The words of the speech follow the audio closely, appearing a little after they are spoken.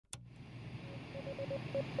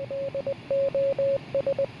Good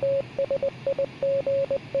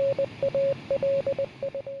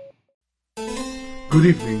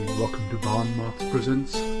evening, welcome to MOTS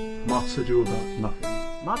presents MOTS Ado About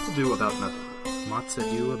Nothing. MOTS Ado About Nothing. MOTS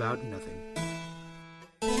Ado About Nothing.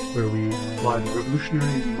 Where we apply the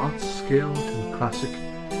revolutionary MOTS scale to classic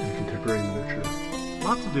and contemporary literature.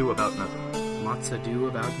 MOTS Ado About Nothing. MOTS Ado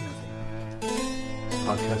About Nothing. This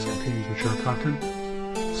podcast contains mature content,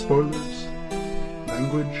 spoilers,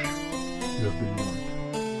 language. You have been warned.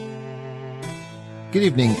 Good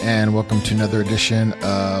evening and welcome to another edition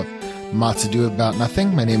of MOTS Ado About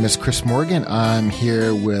Nothing. My name is Chris Morgan. I'm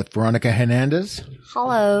here with Veronica Hernandez.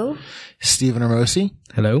 Hello. Stephen Hermosi.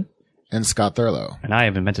 Hello. And Scott Thurlow. And I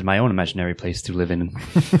have invented my own imaginary place to live in.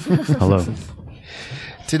 Hello.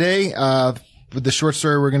 Today, the short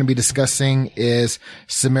story we're going to be discussing is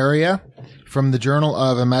Cimmeria from the Journal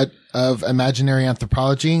of Imaginary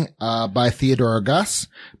Anthropology by Theodora Goss,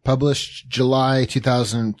 published July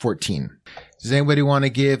 2014. Does anybody want to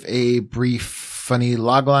give a brief funny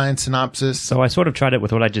logline synopsis? So I sort of tried it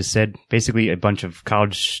with what I just said. Basically, a bunch of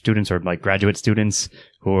college students or like graduate students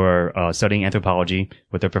who are studying anthropology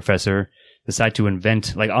with their professor decide to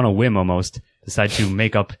invent, like on a whim almost, decide to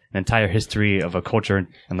make up an entire history of a culture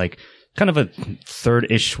and like kind of a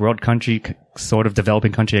third-ish world country, sort of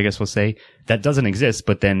developing country, I guess we'll say, that doesn't exist,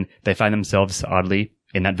 but then they find themselves oddly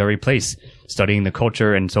in that very place, studying the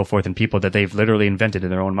culture and so forth and people that they've literally invented in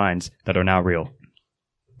their own minds that are now real.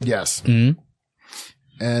 Yes. Mm-hmm.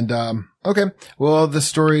 And, okay. Well, the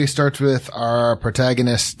story starts with our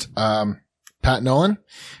protagonist, Pat Nolan.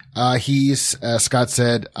 He's, as Scott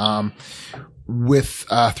said, with,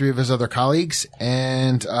 three of his other colleagues.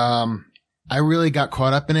 And, I really got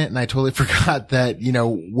caught up in it and I totally forgot that, you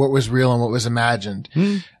know, what was real and what was imagined.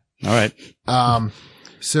 All right.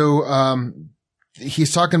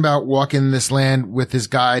 He's talking about walking this land with his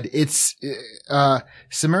guide. It's,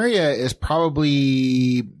 Cimmeria is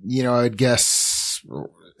probably, you know, I'd guess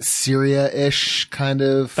Syria-ish kind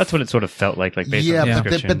of. That's what it sort of felt like based on the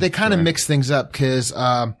description. But they kind of mix things up because,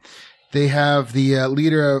 they have the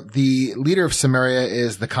leader of Cimmeria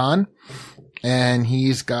is the Khan, and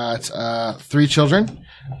he's got, three children,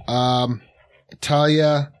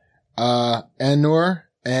 Talia, Anur,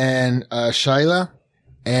 and, Shaila.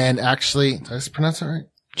 And actually, did I just pronounce that right?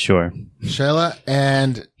 Sure. Shaila,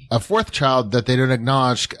 and a fourth child that they don't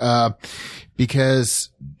acknowledge,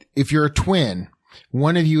 because if you're a twin,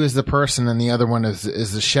 one of you is the person and the other one is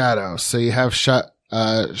the shadow. So you have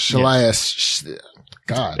Shalias.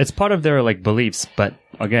 God. It's part of their like beliefs, but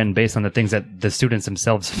again, based on the things that the students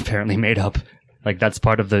themselves apparently made up. Like that's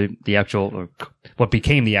part of the actual, or what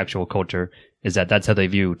became the actual culture is that's how they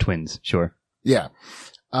view twins. Sure. Yeah.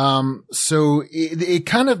 So it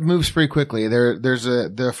kind of moves pretty quickly. There's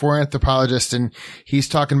the foreign anthropologist and he's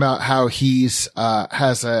talking about how he's,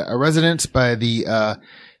 has a residence by the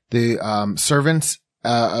servants,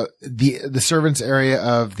 the servants area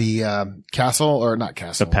of the, castle or not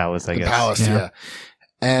castle. The palace, I guess. The palace, yeah.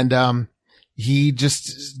 And, he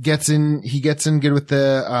just gets in good with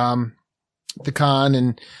the Khan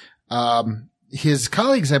and, his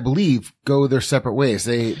colleagues, I believe, go their separate ways.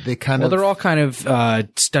 They kind of. Well, they're all kind of,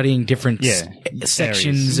 studying different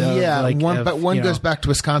sections areas. of, one goes back to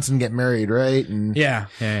Wisconsin, get married, right? And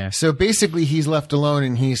yeah. So basically he's left alone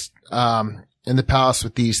and he's, in the palace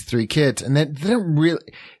with these three kids. And they don't really,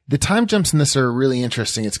 the time jumps in this are really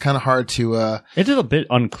interesting. It's kind of hard to, it's a little bit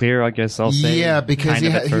unclear, I guess I'll say. Yeah, because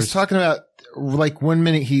he's talking about, like, 1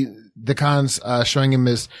 minute the Khan's, showing him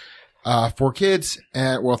his, 4 kids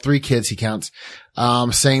and, 3 kids he counts,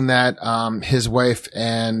 saying that, his wife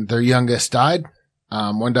and their youngest died.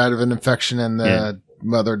 One died of an infection and the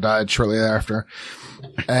mother died shortly thereafter.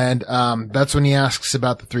 And, that's when he asks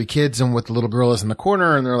about the 3 kids and what the little girl is in the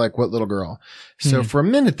corner. And they're like, what little girl? So for a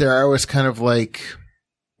minute there, I was kind of like,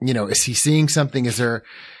 you know, is he seeing something?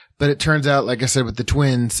 But it turns out, like I said, with the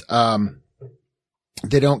twins,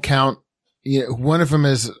 they don't count, you know, one of them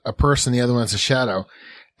is a person, the other one's a shadow.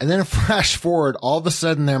 And then flash forward, all of a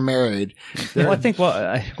sudden they're married. Real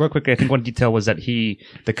quickly, I think one detail was that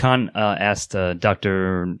the Khan asked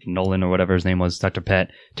Dr. Nolan or whatever his name was, Dr. Pat,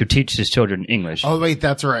 to teach his children English. Oh, wait,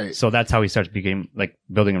 that's right. So that's how he starts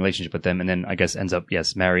building a relationship with them, and then I guess ends up,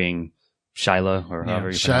 marrying Shyla or however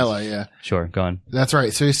you pronounce it. Yeah. Sure, go on. That's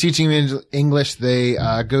right. So he's teaching him English. They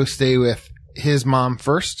go stay with his mom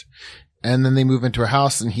first, and then they move into a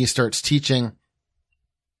house, and he starts teaching.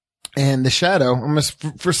 And the shadow,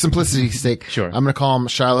 for simplicity's sake, sure, I'm going to call him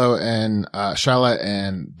Shiloh and, Shyla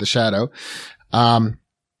and the shadow.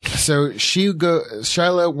 So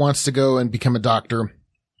Shiloh wants to go and become a doctor.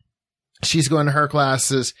 She's going to her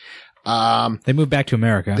classes. They moved back to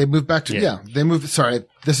America. They moved back to, sorry,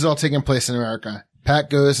 this is all taking place in America. Pat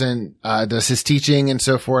goes and, does his teaching and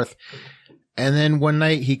so forth. And then one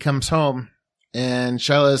night he comes home and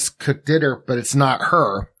Shyla's cooked dinner, but it's not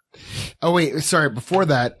her. Oh, wait, sorry. Before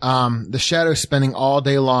that, the Shadow's spending all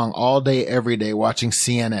day long, all day, every day watching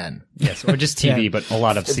CNN. Yes, or just TV, but a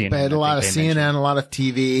lot of CNN. But a lot of CNN, a lot of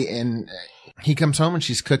TV. And he comes home and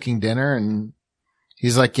she's cooking dinner and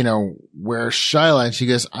he's like, where's Shyla? And she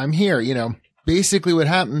goes, I'm here. Basically what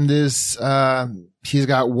happened is, he's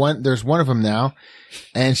got there's one of them now.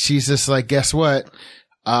 And she's just like, guess what?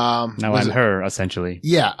 Now I'm her, essentially.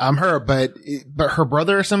 Yeah, I'm her, but her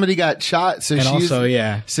brother or somebody got shot. So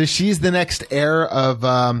so she's the next heir of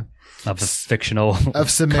a fictional of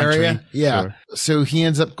Cimmeria. Country. Yeah. Sure. So he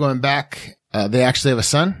ends up going back. They actually have a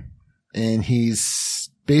son and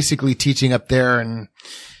he's basically teaching up there, and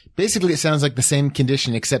basically it sounds like the same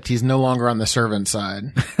condition, except he's no longer on the servant side.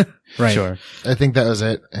 Right. Sure. I think that was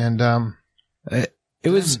it. And, it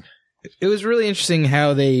was really interesting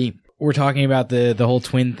how they were talking about the whole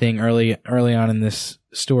twin thing early on in this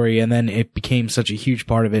story, and then it became such a huge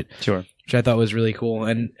part of it. Sure. Which I thought was really cool.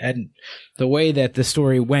 And the way that the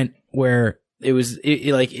story went, where it was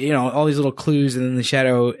all these little clues, and then the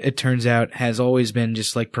Shadow, it turns out, has always been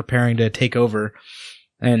just like preparing to take over.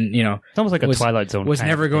 And, it's almost like a Twilight Zone. Was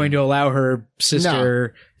never going to allow her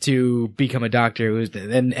sister to become a doctor.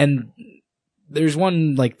 And there's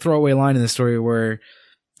one like throwaway line in the story where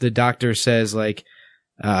the doctor says like,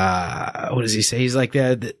 what does he say? He's like,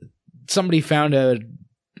 somebody found a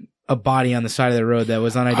body on the side of the road that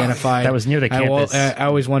was unidentified. That was near the campus. I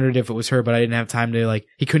always wondered if it was her, but I didn't have time to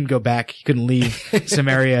he couldn't go back. He couldn't leave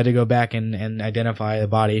Cimmeria to go back and identify the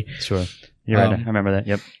body. Sure. You're right. I remember that.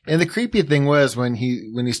 Yep. And the creepy thing was when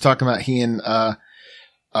he's talking about he and,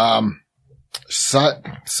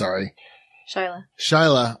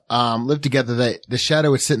 Shyla, lived together, that the Shadow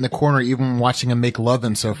would sit in the corner even watching them make love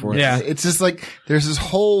and so forth. Yeah. It's just like, there's this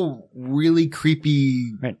whole really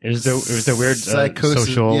creepy. Right. It was the weird psychosis,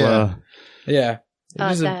 social, yeah.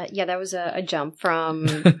 That was a jump from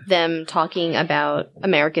them talking about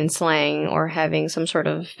American slang or having some sort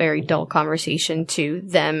of very dull conversation to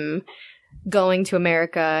them going to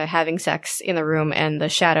America, having sex in the room, and the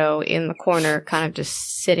Shadow in the corner kind of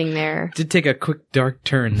just sitting there. Did take a quick dark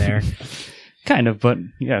turn there. Kind of, but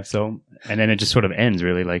yeah, so, and then it just sort of ends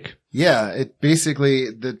really like. Yeah, it basically,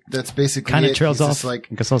 that's basically kind of it. trails He's off, I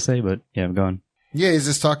guess I'll say, but yeah, I'm going. Yeah, he's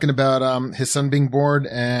just talking about, his son being bored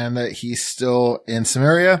and that he's still in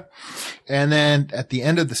Cimmeria. And then at the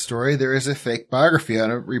end of the story, there is a fake biography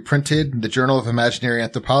on it, reprinted in the Journal of Imaginary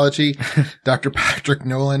Anthropology. Dr. Patrick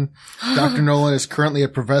Nolan. Dr. Nolan is currently a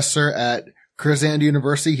professor at Curzon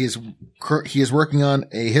University. He is working on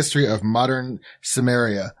a history of modern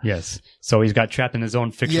Cimmeria. Yes. So he's got trapped in his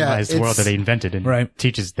own fictionalized world that he invented and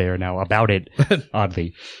teaches there now about it,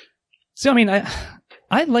 oddly. So, I mean,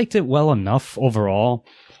 I liked it well enough overall.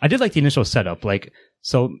 I did like the initial setup.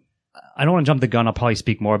 So I don't want to jump the gun. I'll probably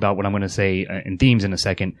speak more about what I'm going to say in themes in a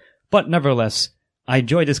second. But nevertheless, I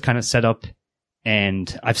enjoy this kind of setup,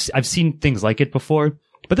 and I've seen things like it before.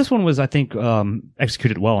 But this one was, I think,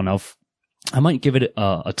 executed well enough. I might give it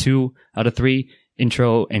a 2 out of 3.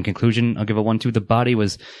 Intro and conclusion, I'll give it 1, 2. The body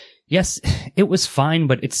was, yes, it was fine,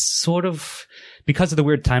 but it's sort of, because of the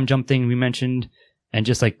weird time jump thing we mentioned, and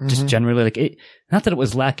just just generally it, not that it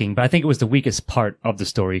was lacking, but I think it was the weakest part of the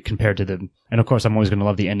story compared to and of course I'm always going to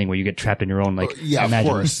love the ending where you get trapped in your own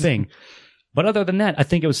imaginary thing. But other than that, I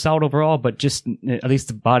think it was solid overall, but just at least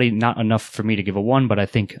the body, not enough for me to give a 1, but I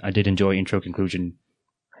think I did enjoy intro conclusion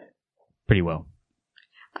pretty well.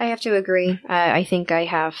 I have to agree. I think I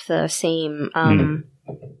have the same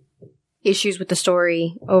issues with the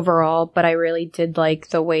story overall, but I really did like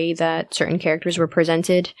the way that certain characters were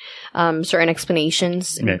presented, certain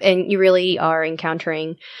explanations, and you really are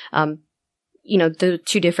encountering, the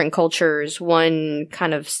two different cultures, one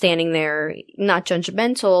kind of standing there, not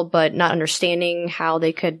judgmental, but not understanding how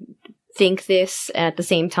they could think this at the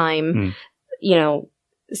same time,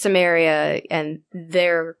 Cimmeria and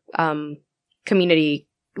their community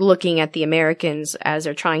looking at the Americans as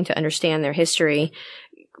they're trying to understand their history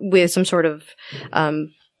with some sort of, I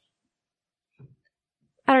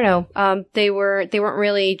don't know, they weren't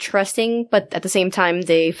really trusting, but at the same time,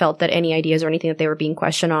 they felt that any ideas or anything that they were being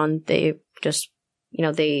questioned on, they just,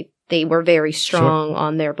 they were very strong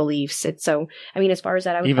on their beliefs. So, I mean, as far as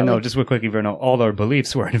that, I would just real quick, even though all our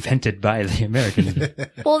beliefs were invented by the Americans.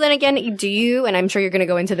 Well, then again, do you, and I'm sure you're going to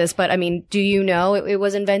go into this, but I mean, do you know it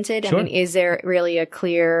was invented? Sure. I mean, is there really a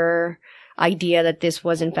clear idea that this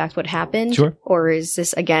was in fact what happened? Sure. Or is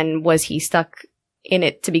this, again, was he stuck in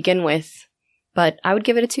it to begin with? but I would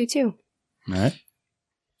give it a 2 too. All right.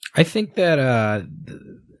 I think that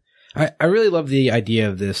I really love the idea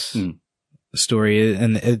of this story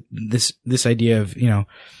and this idea of,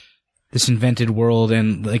 this invented world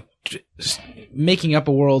and like making up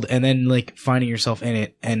a world and then like finding yourself in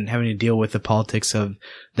it and having to deal with the politics of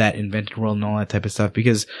that invented world and all that type of stuff.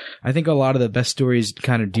 Because I think a lot of the best stories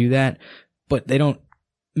kind of do that, but they don't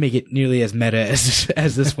make it nearly as meta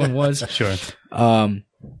as this one was. Sure.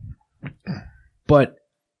 But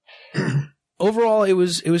overall, it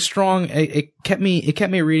was strong. It kept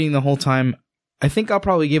me reading the whole time. I think I'll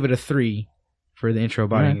probably give it a 3 for the intro,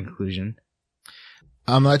 body, and conclusion.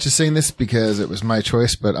 I'm not just saying this because it was my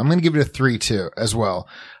choice, but I'm going to give it a 3 too, as well.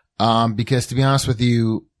 Because to be honest with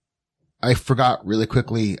you, I forgot really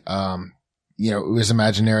quickly. It was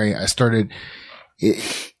imaginary. I started.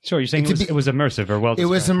 Sure, you're saying it was immersive or well. It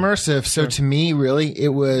was immersive. So to me, really, it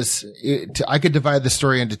was. I could divide the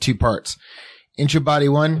story into 2 parts. Intro, body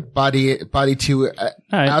 1, body 2,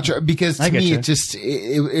 outro. Because to me,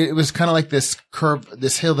 it was kind of like this curve,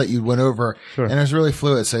 this hill that you went over, and it was really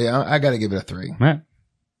fluid. So yeah, I got to give it a 3.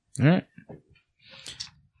 All right.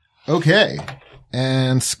 Okay.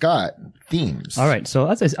 And Scott, themes. All right. So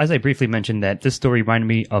as I briefly mentioned, that this story reminded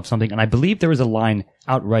me of something, and I believe there was a line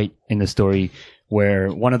outright in the story where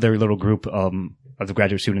one of their little group of the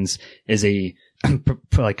graduate students is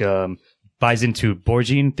buys into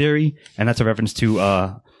Borgian theory, and that's a reference to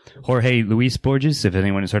Jorge Luis Borges. If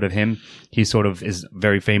anyone has heard of him, he sort of is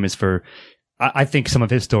very famous for, I think, some of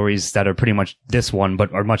his stories that are pretty much this one,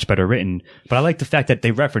 but are much better written. But I like the fact that they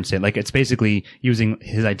reference it. Like, it's basically using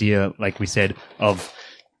his idea, like we said, of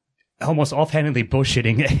almost offhandedly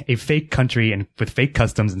bullshitting a fake country and with fake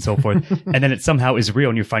customs and so forth. And then it somehow is real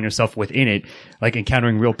and you find yourself within it, like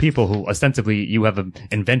encountering real people who ostensibly you have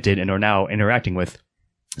invented and are now interacting with.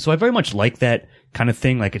 So I very much like that kind of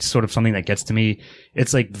thing. Like, it's sort of something that gets to me.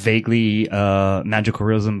 It's like vaguely magical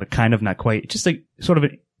realism, but kind of not quite. It's just like sort of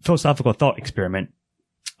a philosophical thought experiment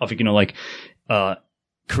of,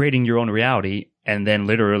 creating your own reality and then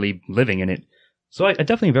literally living in it. So I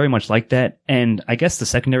definitely very much like that. And I guess the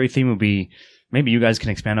secondary theme would be, maybe you guys can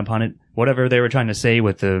expand upon it, whatever they were trying to say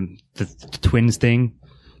with the twins thing.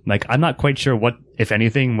 Like, I'm not quite sure what, if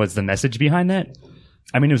anything, was the message behind that.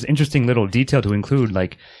 I mean, it was an interesting little detail to include.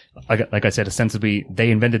 Like I said, ostensibly,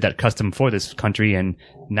 they invented that custom for this country and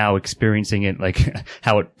now experiencing it, like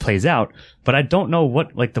how it plays out. But I don't know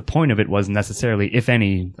what, like, the point of it was necessarily, if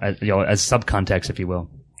any, as subcontext, if you will.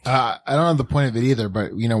 I don't know the point of it either,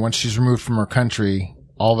 but once she's removed from her country,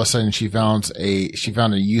 all of a sudden she found a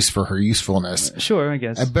use for her usefulness. Sure, I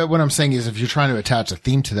guess. But what I'm saying is, if you're trying to attach a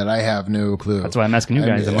theme to that, I have no clue. That's why I'm asking you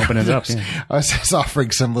guys. I'm opening it up. Yeah. I was just offering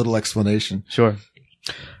some little explanation. Sure.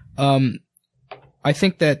 I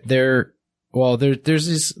think that there's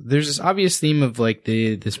this obvious theme of like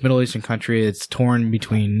this Middle Eastern country that's torn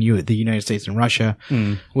between the United States and Russia,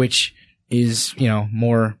 which is,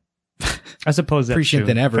 more I suppose that's prescient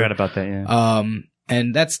than ever. Forgot about that, yeah.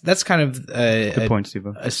 And that's kind of good point, Steve.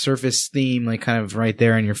 A surface theme, like kind of right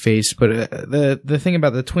there in your face. But the thing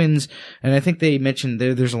about the twins, and I think they mentioned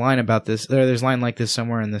there's a line about this. There's a line like this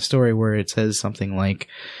somewhere in the story where it says something like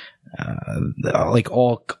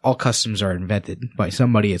all customs are invented by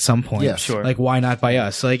somebody at some point. Yeah, sure. Like, why not by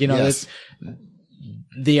us? Like, yes.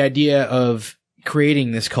 The idea of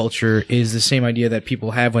creating this culture is the same idea that people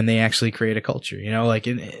have when they actually create a culture, like,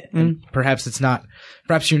 and perhaps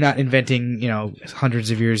you're not inventing, hundreds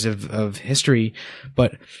of years of history,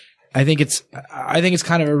 but I think it's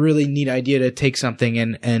kind of a really neat idea to take something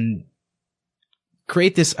and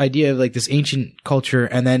create this idea of like this ancient culture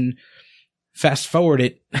and then fast forward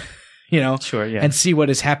it, sure, yeah, and see what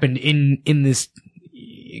has happened in this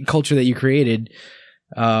culture that you created.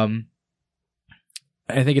 I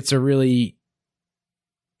think it's a really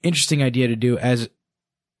interesting idea to do, as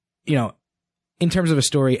in terms of a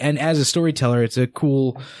story, and as a storyteller, it's a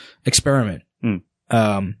cool experiment.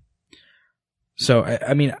 So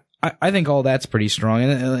I mean, I think all that's pretty strong,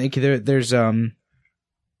 and like there's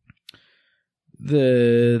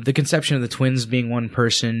the conception of the twins being one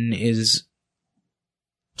person is.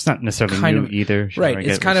 It's not necessarily new either. Sure, right.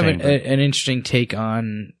 It's kind of an interesting take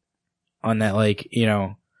on that, like,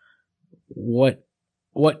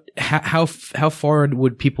 how far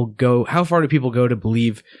would people go? How far do people go to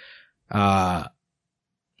believe,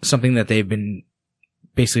 something that they've been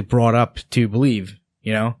basically brought up to believe,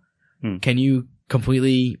 Can you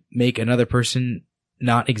completely make another person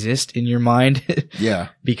not exist in your mind? Yeah.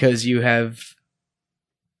 Because you have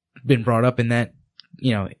been brought up in that,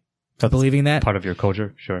 believing that part of your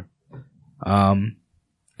culture, sure. And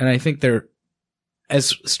I think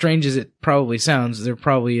as strange as it probably sounds, there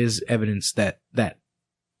probably is evidence that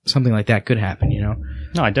something like that could happen, you know?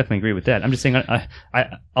 No, I definitely agree with that. I'm just saying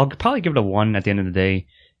I'll probably give it a 1 at the end of the day,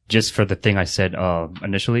 just for the thing I said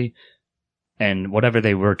initially. And whatever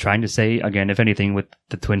they were trying to say, again, if anything, with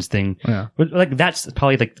the twins thing, like that's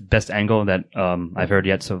probably like the best angle that I've heard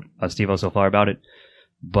yet, so Steve-O so far about it.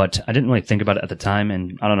 But I didn't really think about it at the time,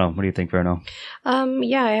 and I don't know. What do you think, Verno?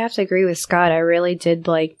 Yeah, I have to agree with Scott. I really did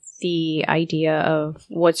like the idea of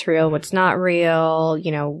what's real, what's not real,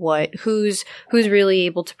 you know, who's really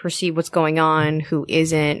able to perceive what's going on, who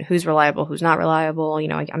isn't, who's reliable, who's not reliable. You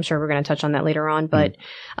know, I'm sure we're going to touch on that later on, but,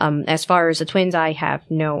 as far as the twins, I have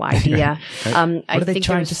no idea. What are they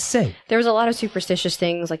trying to say? There was a lot of superstitious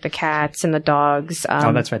things like the cats and the dogs.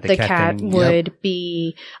 Oh, that's right. The cat would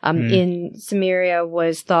be, in Cimmeria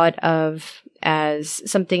was thought of as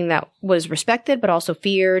something that was respected but also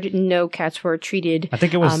feared. No cats were treated. I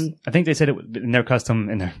think it was. I think they said it in their custom,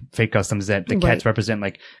 in their fake customs, that the cats represent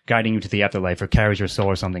like guiding you to the afterlife or carries your soul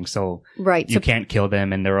or something. So you can't kill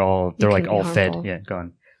them, and they're like all fed. Yeah, go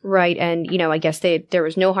on. Right, and you know, I guess there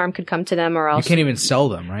was no harm could come to them, or else you can't even sell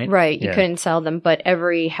them, right? Right, you couldn't sell them, but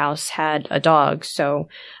every house had a dog, so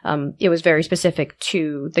it was very specific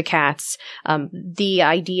to the cats. The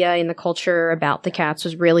idea in the culture about the cats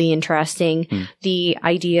was really interesting. The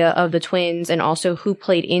idea of the twins, and also who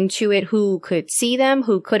played into it, who could see them,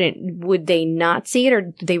 who couldn't. Would they not see it, or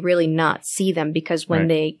did they really not see them? Because when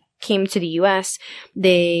they came to the U.S.,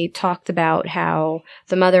 they talked about how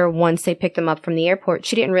the mother, once they picked them up from the airport,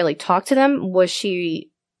 she didn't really talk to them. Was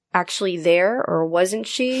she actually there, or wasn't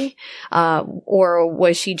she? Or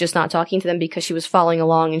was she just not talking to them because she was following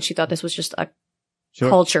along and she thought this was just a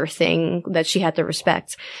culture thing that she had to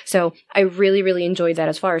respect? So I really, really enjoyed that.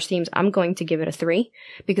 As far as themes, I'm going to give it a 3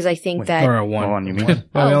 because I think that... Or a 1, you mean?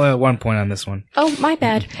 Well, we only have 1 point on this one. Oh, my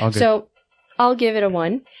bad. So I'll give it a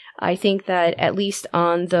 1. I think that at least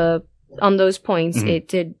on those points, it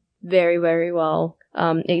did very, very well.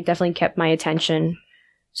 It definitely kept my attention.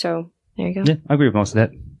 So there you go. Yeah, I agree with most of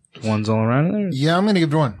that. 1's all around there. Yeah, I'm going to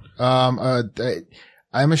give it 1.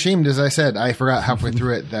 I'm ashamed, as I said, I forgot halfway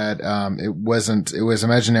through it that it was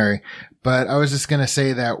imaginary. But I was just going to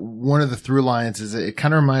say that one of the through lines is that it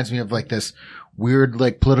kind of reminds me of like this weird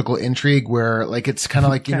like political intrigue where like it's kind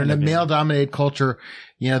of like, you know, in a male dominated culture,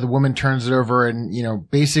 you know, the woman turns it over and, you know,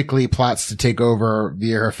 basically plots to take over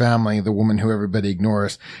via her family, the woman who everybody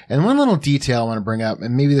ignores. And one little detail I want to bring up,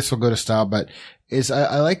 and maybe this will go to style, but is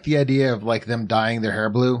I like the idea of like them dyeing their hair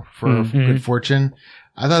blue for good fortune.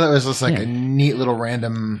 I thought that was just like a neat little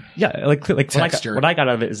random texture. What I got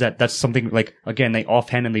out of it is that that's something like, again, they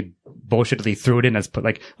offhandedly bullshittily threw it in as put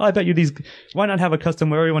like, oh, I bet you why not have a custom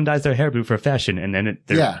where everyone dyes their hair blue for fashion? And then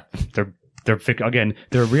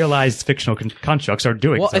their realized fictional constructs are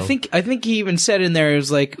doing. Well, so. I think he even said in there, it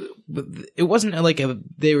was like, it wasn't like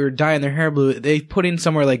they were dyeing their hair blue. They put in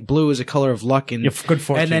somewhere like blue is a color of luck and good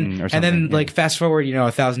fortune, and then like fast forward, you know,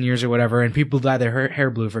 1,000 years or whatever, and people dye their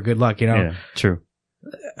hair blue for good luck, you know. Yeah, true.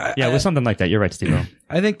 Yeah, it was something like that. You're right, Steve.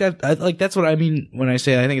 I think that's what I mean when I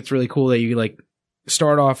say I think it's really cool that you like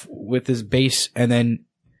start off with this base and then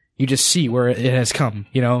you just see where it has come,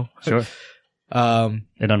 you know? Sure.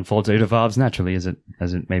 It unfolds, it evolves naturally as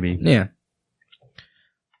it may be. Yeah.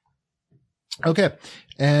 Okay.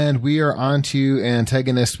 And we are on to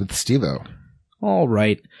antagonist with Steve-O. All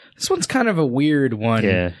right. This one's kind of a weird one.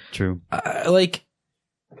 Yeah, true. Like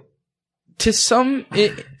to some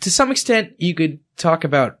extent you could talk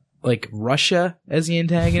about like Russia as the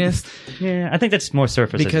antagonist. Yeah, I think that's more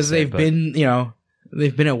surface because they've been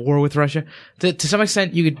at war with Russia. To some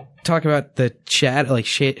extent, you could talk about the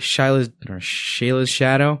Shayla's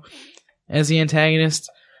shadow as the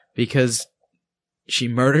antagonist because she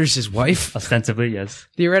murders his wife. Ostensibly, yes.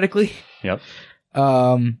 Theoretically. Yep.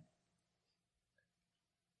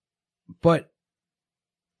 But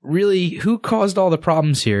really, who caused all the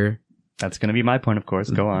problems here? That's going to be my point, of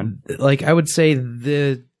course. Go on. Like, I would say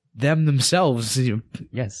them themselves. You know,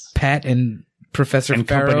 yes. Pat and Professor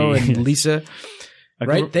Farrow and Lisa.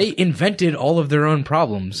 Right? They invented all of their own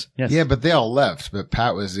problems. Yes. Yeah, but they all left. But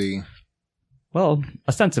Pat was the... Well,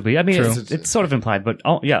 ostensibly. I mean, it's sort of implied. But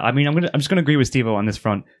I mean, I'm just going to agree with Steve-O on this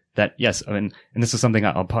front that, yes, I mean, and this is something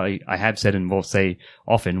I have said and will say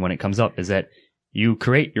often when it comes up, is that you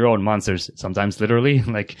create your own monsters, sometimes literally,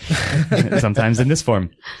 like sometimes in this form.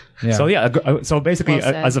 Yeah. So basically,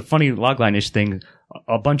 as a funny logline-ish thing,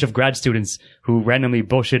 a bunch of grad students who randomly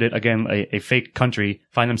bullshitted, again, a fake country,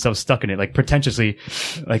 find themselves stuck in it, like pretentiously,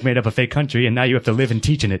 like made up a fake country, and now you have to live and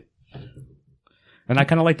teach in it. And I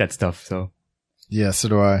kind of like that stuff, so. Yeah, so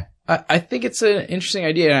do I. I think it's an interesting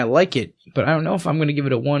idea and I like it, but I don't know if I'm going to give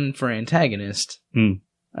it a 1 for antagonist. I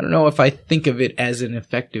don't know if I think of it as an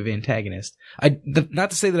effective antagonist.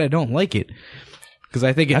 Not to say that I don't like it, because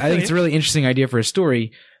I think it's a really interesting idea for a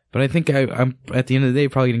story, but I think I'm at the end of the day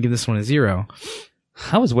probably going to give this one a 0.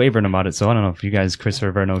 I was wavering about it, so I don't know if you guys, Chris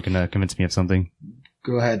or Verno, can convince me of something.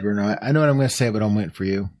 Go ahead, Verno. I know what I'm going to say, but I'm waiting for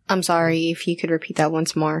you. I'm sorry, if you could repeat that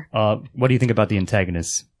once more. What do you think about the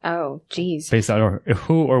antagonists? Oh, geez. Based on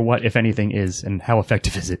who or what, if anything, is, and how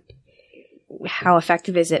effective is it? How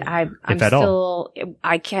effective is it? I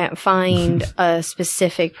can't find a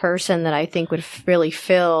specific person that I think would really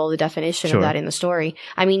fill the definition of that in the story.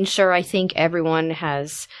 I mean, sure, I think everyone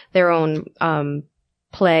has their own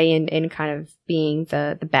play in kind of being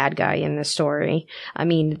the bad guy in the story. I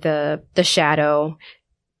mean, the shadow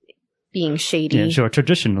being shady. Yeah, sure.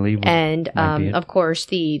 Traditionally. And, of course,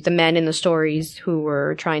 the men in the stories who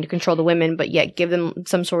were trying to control the women, but yet give them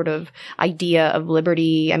some sort of idea of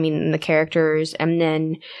liberty. I mean, the characters, and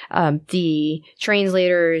then, the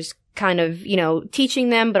translators kind of, teaching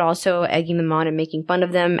them, but also egging them on and making fun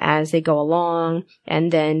of them as they go along.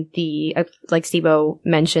 And then like Steve-O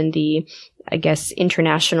mentioned, I guess,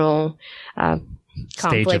 international,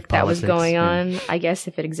 conflict that was going on, I guess,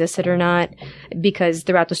 if it existed or not, because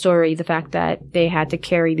throughout the story, the fact that they had to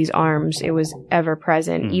carry these arms, it was ever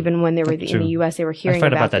present. Even when they were in the U.S., they were hearing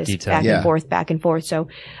about this back and forth. So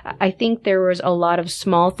I think there was a lot of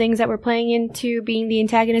small things that were playing into being the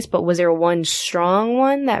antagonist, but was there one strong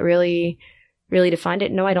one that really defined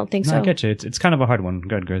it? No, I don't think so. I get you. It's kind of a hard one.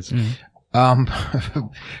 Good, Chris.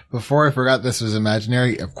 Before I forgot this was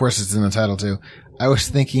imaginary, of course it's in the title too. I was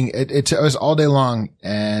thinking, it was all day long,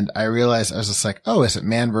 and I realized, I was just like, oh, is it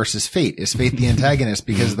man versus fate? Is fate the antagonist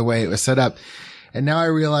because of the way it was set up? And now I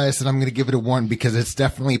realize that I'm going to give it a 1 because it's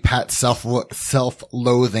definitely Pat's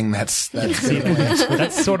self-loathing. That's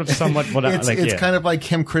sort of somewhat what it's kind of like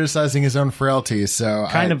him criticizing his own frailties. So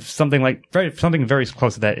something very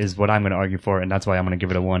close to that is what I'm going to argue for, and that's why I'm going to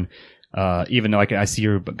give it a 1. Even though I see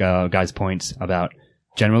your guys' points about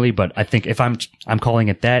generally, but I think if I'm calling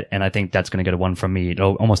it that, and I think that's going to get a 1 from me. It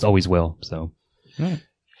almost always will. So,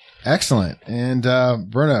 excellent. And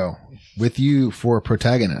Bruno, with you for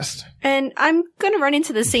protagonist. And I'm going to run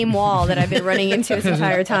into the same wall that I've been running into this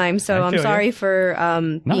entire time. So I'm sorry for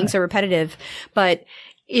being so repetitive. But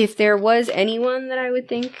if there was anyone that I would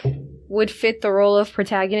think would fit the role of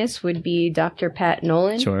protagonist, would be Dr. Pat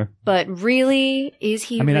Nolan. Sure. But really, is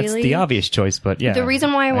he really? That's the obvious choice, but yeah. The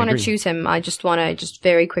reason why I want to choose him, I just want to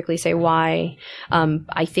very quickly say why.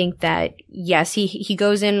 I think that, yes, he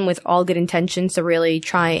goes in with all good intentions to really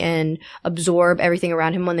try and absorb everything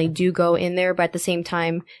around him when they do go in there, but at the same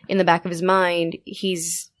time, in the back of his mind,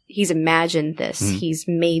 he's imagined this. He's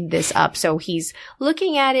made this up. So he's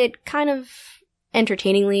looking at it kind of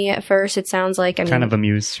entertainingly at first, it sounds like. I mean, kind of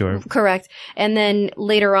amused, sure. Correct. And then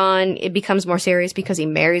later on, it becomes more serious because he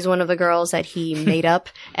marries one of the girls that he made up,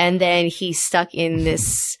 and then he's stuck in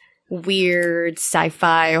this weird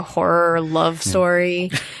sci-fi horror love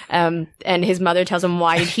story. And his mother tells him,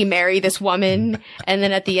 why did he marry this woman? And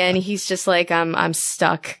then at the end, he's just like, I'm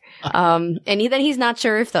stuck. And then he's not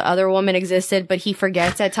sure if the other woman existed, but he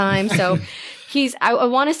forgets at times. So I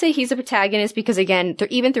want to say he's a protagonist because, again,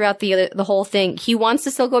 even throughout the whole thing, he wants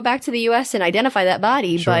to still go back to the U.S. and identify that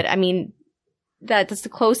body. Sure. But I mean, that's the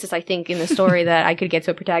closest I think in the story that I could get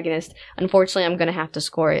to a protagonist. Unfortunately, I'm going to have to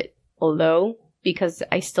score it low because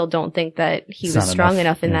I still don't think that he was strong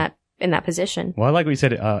enough in that position. Well, like we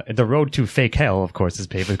said, the road to fake hell, of course, is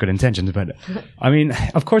paved with good intentions. But I mean,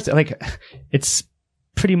 of course, it's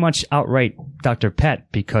pretty much outright Dr. Pat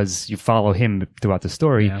because you follow him throughout the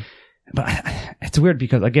story. Yeah. But it's weird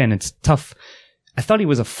because, again, it's tough. I thought he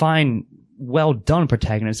was a fine, well-done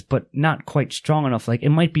protagonist, but not quite strong enough. It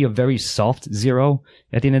might be a very soft 0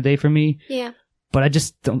 at the end of the day for me. Yeah. But I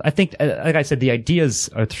just don't, I think, like I said, the ideas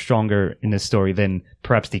are stronger in this story than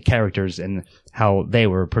perhaps the characters and how they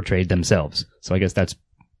were portrayed themselves. So I guess that's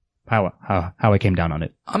how I came down on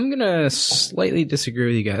it. I'm going to slightly disagree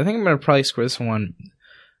with you guys. I think I'm going to probably score this one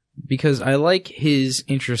because I like his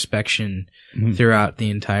introspection throughout the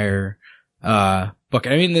entire book.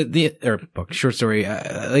 I mean, short story.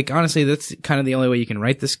 Honestly, that's kind of the only way you can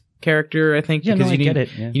write this character, I think. Yeah, because you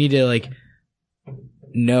need to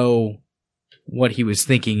know what he was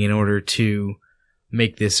thinking in order to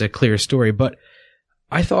make this a clear story. But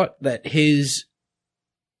I thought that his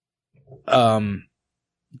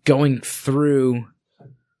going through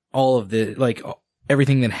all of the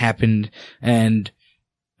everything that happened and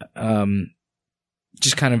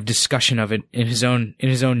just kind of discussion of it in his own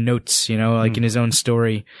notes, in his own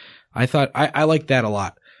story. I thought I liked that a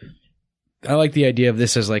lot. like the idea of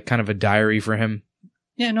this as like kind of a diary for him.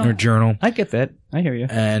 Yeah, no. Or journal. I get that. I hear you.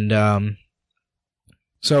 And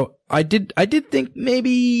so I did think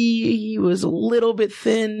maybe he was a little bit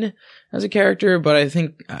thin as a character, but I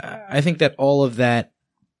think that all of that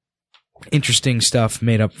interesting stuff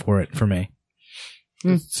made up for it for me.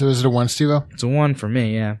 So is it a 1, Steve-O? It's a 1 for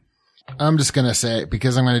me, yeah. I'm just going to say it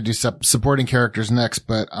because I'm going to do supporting characters next,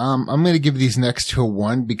 but I'm going to give these next to a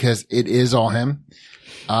 1 because it is all him.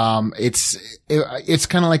 It's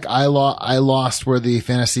kind of like I lost where the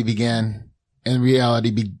fantasy began and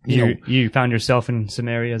reality you found yourself in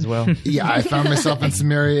Cimmeria as well. Yeah, I found myself in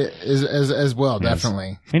Cimmeria as well, yes.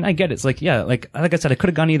 Definitely. I mean, I get it. It's like, yeah, like I said, I could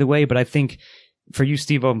have gone either way, but I think for you,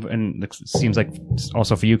 Steve-O, and it seems like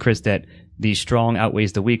also for you, Chris, that the strong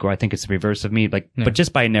outweighs the weak, or I think it's the reverse of me, but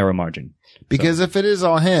just by a narrow margin. Because if it is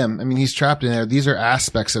all him, I mean, he's trapped in there. These are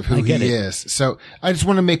aspects of who he is. So I just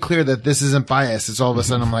want to make clear that this isn't biased. It's all of a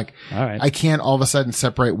sudden I'm like, all right. I can't all of a sudden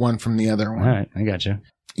separate one from the other one. All right. I got you.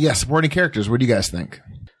 Yeah. Supporting characters. What do you guys think?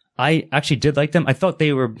 I actually did like them. I thought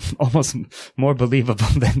they were almost more believable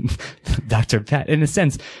than Dr. Pat in a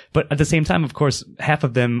sense. But at the same time, of course, half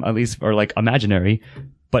of them at least are like imaginary.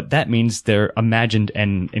 But that means they're imagined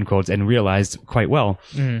and, in quotes, and realized quite well.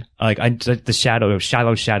 Mm. Like the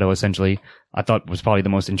Shadow, essentially, I thought was probably the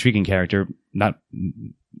most intriguing character, not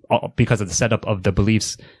because of the setup of the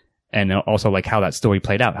beliefs and also like how that story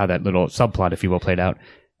played out, how that little subplot, if you will, played out.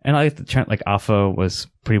 And I like Alpha was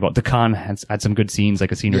pretty well. The Khan had some good scenes,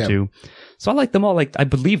 like a scene or two. So I like them all. Like I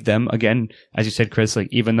believe them again, as you said, Chris. Like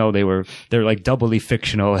even though they're like doubly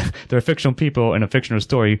fictional. They're fictional people in a fictional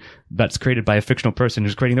story that's created by a fictional person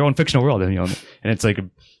who's creating their own fictional world. And it's like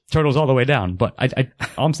turtles all the way down. But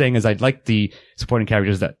all I'm saying is I like the supporting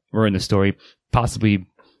characters that were in the story, possibly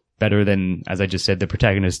better than, as I just said, the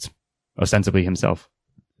protagonist, ostensibly himself.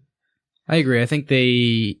 I agree. I think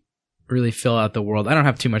they really fill out the world. I don't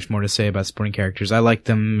have too much more to say about supporting characters. I like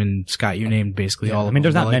them, and Scott, you named basically all of them. I mean,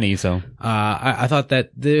 there's not many, so. I thought that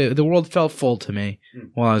the world felt full to me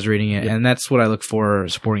while I was reading it, and that's what I look for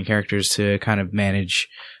supporting characters to kind of manage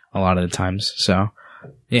a lot of the times. So,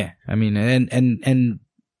 yeah, I mean, and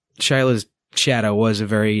Shyla's shadow was a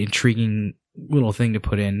very intriguing little thing to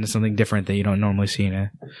put in, something different that you don't normally see in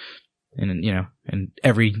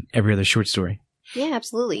every other short story. Yeah,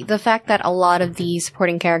 absolutely. The fact that a lot of these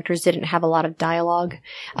supporting characters didn't have a lot of dialogue,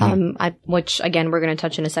 which again, we're going to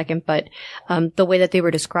touch in a second, but the way that they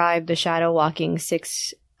were described, the shadow walking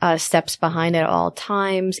 6 steps behind at all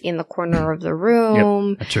times in the corner of the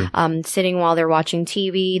room, sitting while they're watching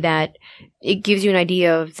TV, that it gives you an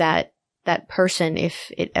idea of that person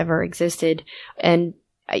if it ever existed. And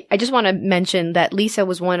I just want to mention that Lisa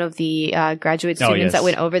was one of the graduate students that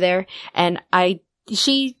went over there, and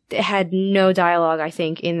she had no dialogue, I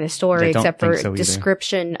think, in this story except for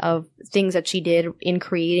description of things that she did in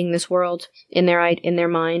creating this world in their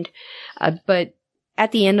mind. But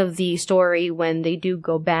at the end of the story, when they do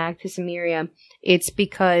go back to Cimmeria, it's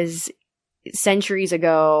because centuries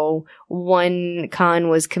ago, one Khan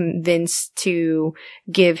was convinced to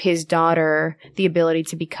give his daughter the ability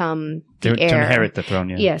to become the heir. To inherit the throne,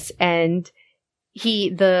 yeah. Yes, and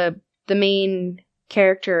the main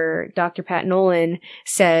character, Dr. Pat Nolan,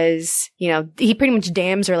 says, he pretty much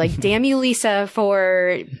damns her, like, damn you, Lisa,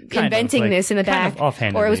 for inventing this in the back.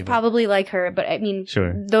 Or it was probably like her, but I mean,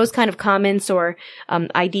 those kind of comments or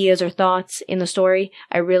ideas or thoughts in the story,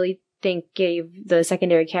 I really think gave the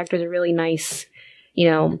secondary characters a really nice,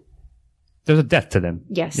 There's a depth to them.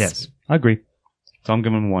 Yes. I agree. So I'm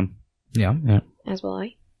giving them 1. Yeah. As will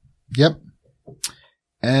I. Yep.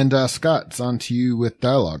 And Scott, it's on to you with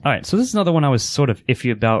dialogue. All right, so this is another one I was sort of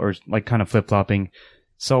iffy about, or like kind of flip-flopping.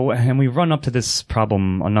 So, and we run up to this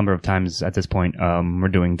problem a number of times at this point. We're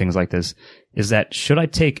doing things like this. Is that, should I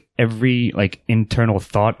take every like internal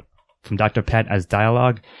thought from Dr. Pat as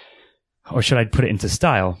dialogue, or should I put it into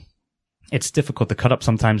style? It's difficult to cut up.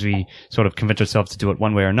 Sometimes we sort of convince ourselves to do it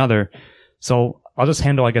one way or another. So I'll just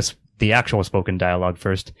handle, I guess, the actual spoken dialogue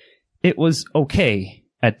first. It was okay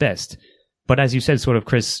at best. But as you said, sort of,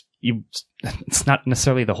 Chris, it's not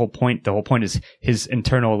necessarily the whole point. The whole point is his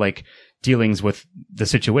internal, like, dealings with the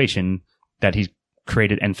situation that he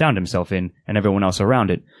created and found himself in, and everyone else around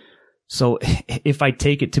it. So if I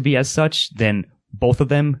take it to be as such, then both of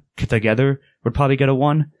them together would probably get a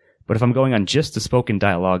 1. But if I'm going on just the spoken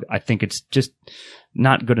dialogue, I think it's just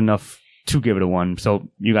not good enough to give it a 1. So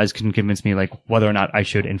you guys can convince me, like, whether or not I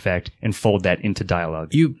should, in fact, enfold that into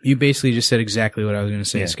dialogue. You basically just said exactly what I was going to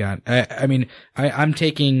say, Scott. I mean, I'm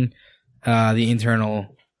taking the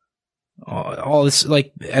internal, all this,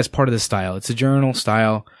 like, as part of the style. It's a journal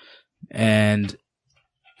style, and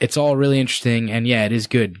it's all really interesting, and yeah, it is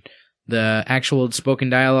good. The actual spoken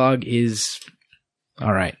dialogue is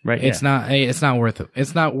all right. Right. It's not worth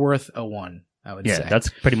a 1, I would say. Yeah, that's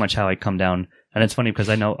pretty much how I come down. And it's funny because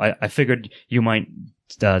I figured you might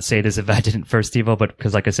say this if I didn't first, Steve-O, but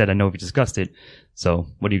because like I said, I know we discussed it. So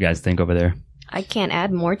what do you guys think over there? I can't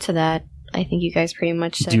add more to that. I think you guys pretty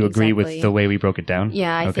much said Do you agree exactly. with the way we broke it down?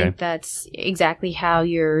 Yeah, I think that's exactly how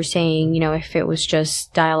you're saying, if it was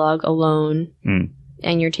just dialogue alone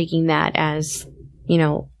and you're taking that as,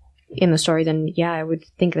 in the story, then yeah, I would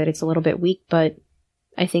think that it's a little bit weak, but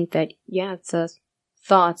I think that, yeah, it's the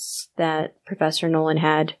thoughts that Professor Nolan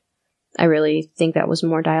had. I really think that was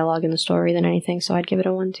more dialogue in the story than anything, so I'd give it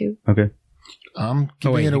a 1 too. Okay. You're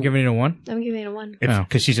giving it a 1? I'm giving it a 1.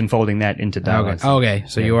 Because she's unfolding that into dialogue. Okay,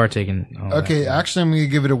 so you are taking... Okay, actually, I'm going to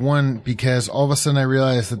give it a 1 because all of a sudden I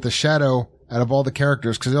realized that the Shadow, out of all the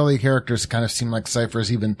characters, because all the characters kind of seem like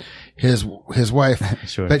ciphers, even his wife,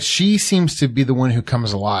 Sure. but she seems to be the one who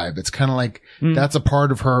comes alive. It's kind of like that's a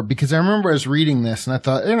part of her, because I remember I was reading this and I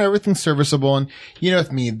thought, everything's serviceable. And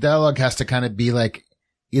with me, dialogue has to kind of be like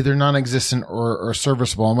either non-existent or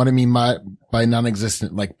serviceable. And what I mean by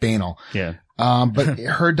non-existent, like banal. Yeah. But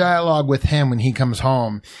her dialogue with him when he comes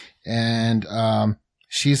home and,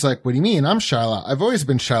 she's like, what do you mean? I'm Shyla. I've always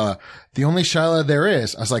been Shyla. The only Shyla there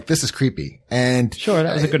is. I was like, this is creepy. And sure,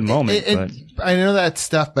 that was a good moment. But I know that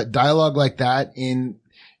stuff, but dialogue like that and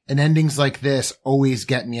endings like this always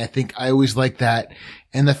get me. I think I always like that.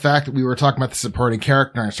 And the fact that we were talking about the supporting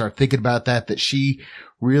character and I started thinking about that she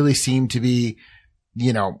really seemed to be,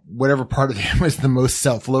 whatever part of him was the most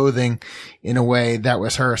self-loathing in a way, that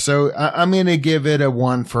was her. So I'm going to give it a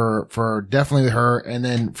 1 for definitely her. And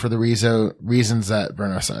then for the reasons that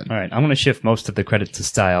Bruno said. All right. I'm going to shift most of the credit to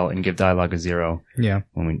style and give dialogue a 0. Yeah.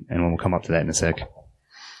 When we'll come up to that in a sec.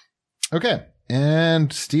 Okay.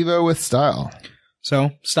 And Steve-O with style.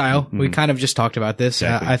 So style, we kind of just talked about this.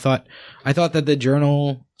 Exactly. I thought that the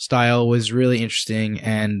journal style was really interesting,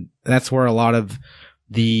 and that's where a lot of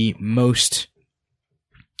the most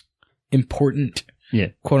important,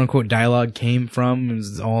 quote unquote, dialogue came from. It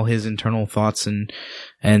was all his internal thoughts, and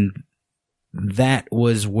that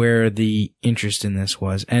was where the interest in this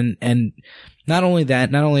was. And not only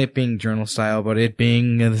that, not only it being journal style, but it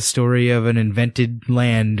being the story of an invented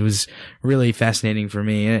land was really fascinating for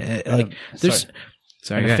me.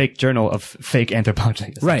 Sorry, a fake journal of fake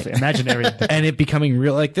anthropology. Right. Imaginary. And it becoming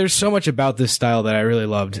real. Like, there's so much about this style that I really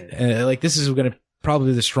loved. This is going to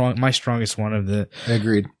probably my strongest one of the.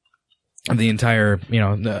 Agreed. Of the entire,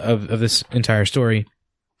 of this entire story.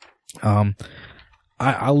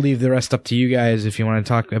 I'll leave the rest up to you guys if you want to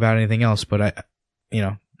talk about anything else, but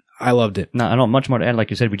I loved it. No, I don't have much more to add. Like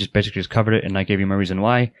you said, we just covered it, and I gave you my reason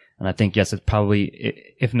why. And I think, yes, it's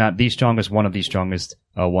probably, if not the strongest, one of the strongest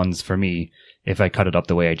ones for me, if I cut it up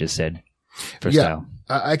the way I just said for style.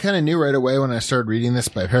 I kind of knew right away when I started reading this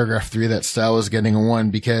by paragraph 3 that style was getting a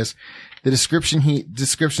 1 because the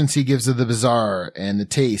descriptions he gives of the bizarre and the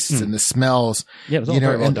tastes and the smells, yeah, it was all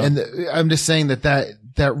very well done. I'm just saying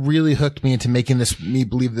that really hooked me into making me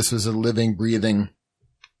believe this was a living, breathing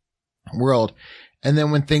world. And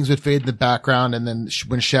then when things would fade in the background, and then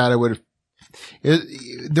when shadow would,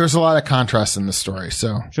 there's a lot of contrast in the story.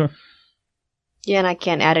 So sure. Yeah, and I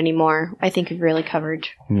can't add any more. I think we've really covered.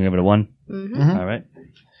 You give it a 1. Mm-hmm. All right.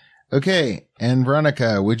 Okay, and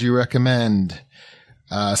Veronica, would you recommend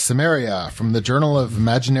Cimmeria from the Journal of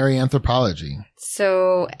Imaginary Anthropology?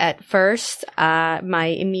 So at first, my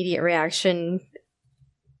immediate reaction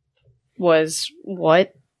was,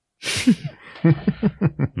 what? All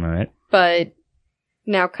right. But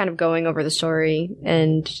now kind of going over the story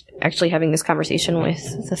and actually having this conversation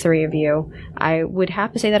with the three of you, I would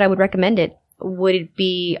have to say that I would recommend it. Would it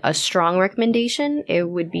be a strong recommendation? It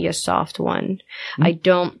would be a soft one. Mm-hmm. I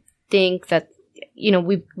don't think that,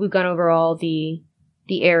 we've gone over all the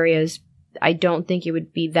areas. I don't think it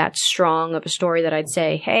would be that strong of a story that I'd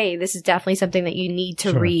say, hey, this is definitely something that you need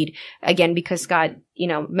to read. Again, because Scott,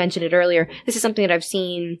 mentioned it earlier. This is something that I've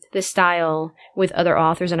seen this style with other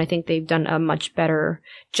authors, and I think they've done a much better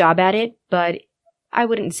job at it. But I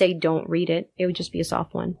wouldn't say don't read it. It would just be a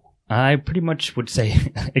soft one. I pretty much would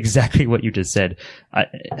say exactly what you just said.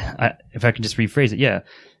 If I can just rephrase it, yeah.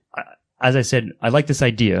 As I said, I like this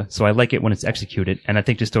idea, so I like it when it's executed, and I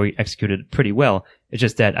think the story executed it pretty well. It's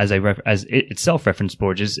just that as it itself referenced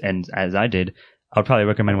Borges, and as I did, I would probably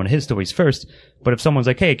recommend one of his stories first. But if someone's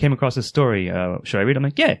like, hey, I came across this story, should I read it? I'm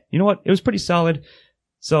like, yeah, you know what? It was pretty solid.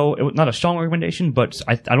 So it was not a strong recommendation, but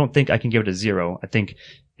I don't think I can give it a 0. I think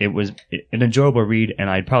it was an enjoyable read,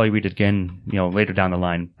 and I'd probably read it again, later down the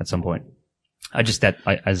line at some point.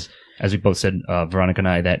 As we both said, Veronica and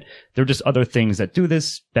I, that there are just other things that do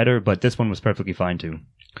this better, but this one was perfectly fine too.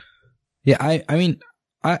 Yeah, I mean,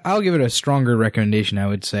 I'll give it a stronger recommendation, I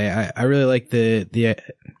would say. I really like the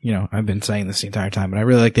I've been saying this the entire time, but I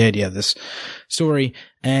really like the idea of this story,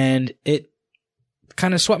 and it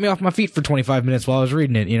kind of swept me off my feet for 25 minutes while I was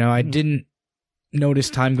reading it. I didn't notice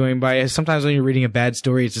time going by. Sometimes when you're reading a bad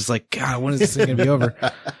story, it's just like, God, when is this thing going to be over?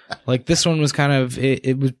 Like this one was kind of,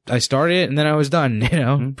 it was, I started it and then I was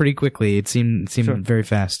done, pretty quickly. It seemed sure. Very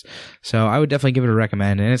fast. So I would definitely give it a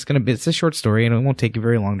recommend, and it's a short story and it won't take you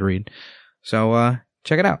very long to read. So,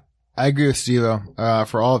 check it out. I agree with Steve-O,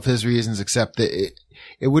 for all of his reasons, except that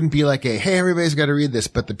it wouldn't be like hey, everybody's got to read this,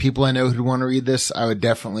 but the people I know who want to read this, I would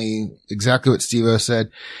definitely, exactly what Steve-O said.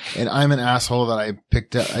 And I'm an asshole that I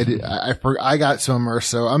picked up. I got so immersed,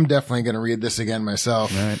 so I'm definitely going to read this again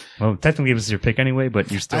myself. All right. Well, technically it was your pick anyway, but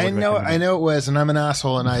you're still. I know it was, and I'm an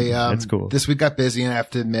asshole, and I, that's cool. This week got busy, and I have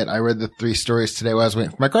to admit, I read the 3 stories today while I was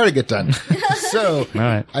waiting for my car to get done. So, all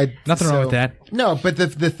right. Nothing wrong with that. No, but the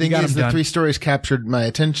thing is, the 3 stories captured my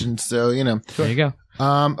attention, so, There you go.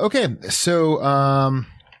 Okay, so,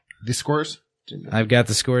 the scores? I've got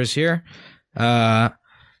the scores here.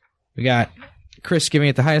 We got Chris giving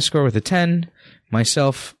it the highest score with a 10,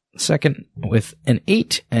 myself second with an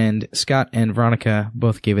 8, and Scott and Veronica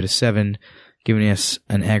both gave it a 7, giving us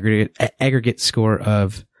an aggregate score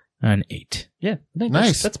of an 8. Yeah, I think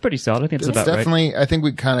nice. That's pretty solid. I think that's about definitely, right. I think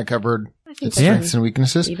we kind of covered its strengths and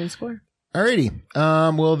weaknesses. Even score. Alrighty.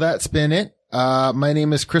 Well, that's been it. My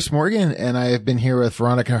name is Chris Morgan, and I have been here with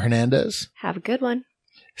Veronica Hernandez. Have a good one.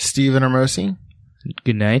 Stephen Hermosi.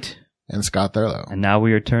 Good night. And Scott Thurlow. And now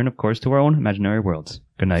we return, of course, to our own imaginary worlds.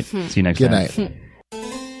 Good night. See you next time. Good night.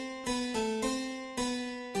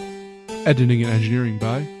 Editing and engineering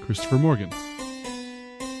by Christopher Morgan.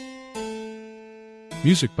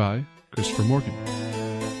 Music by Christopher Morgan.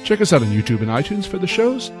 Check us out on YouTube and iTunes for the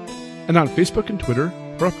shows, and on Facebook and Twitter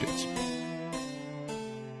for updates.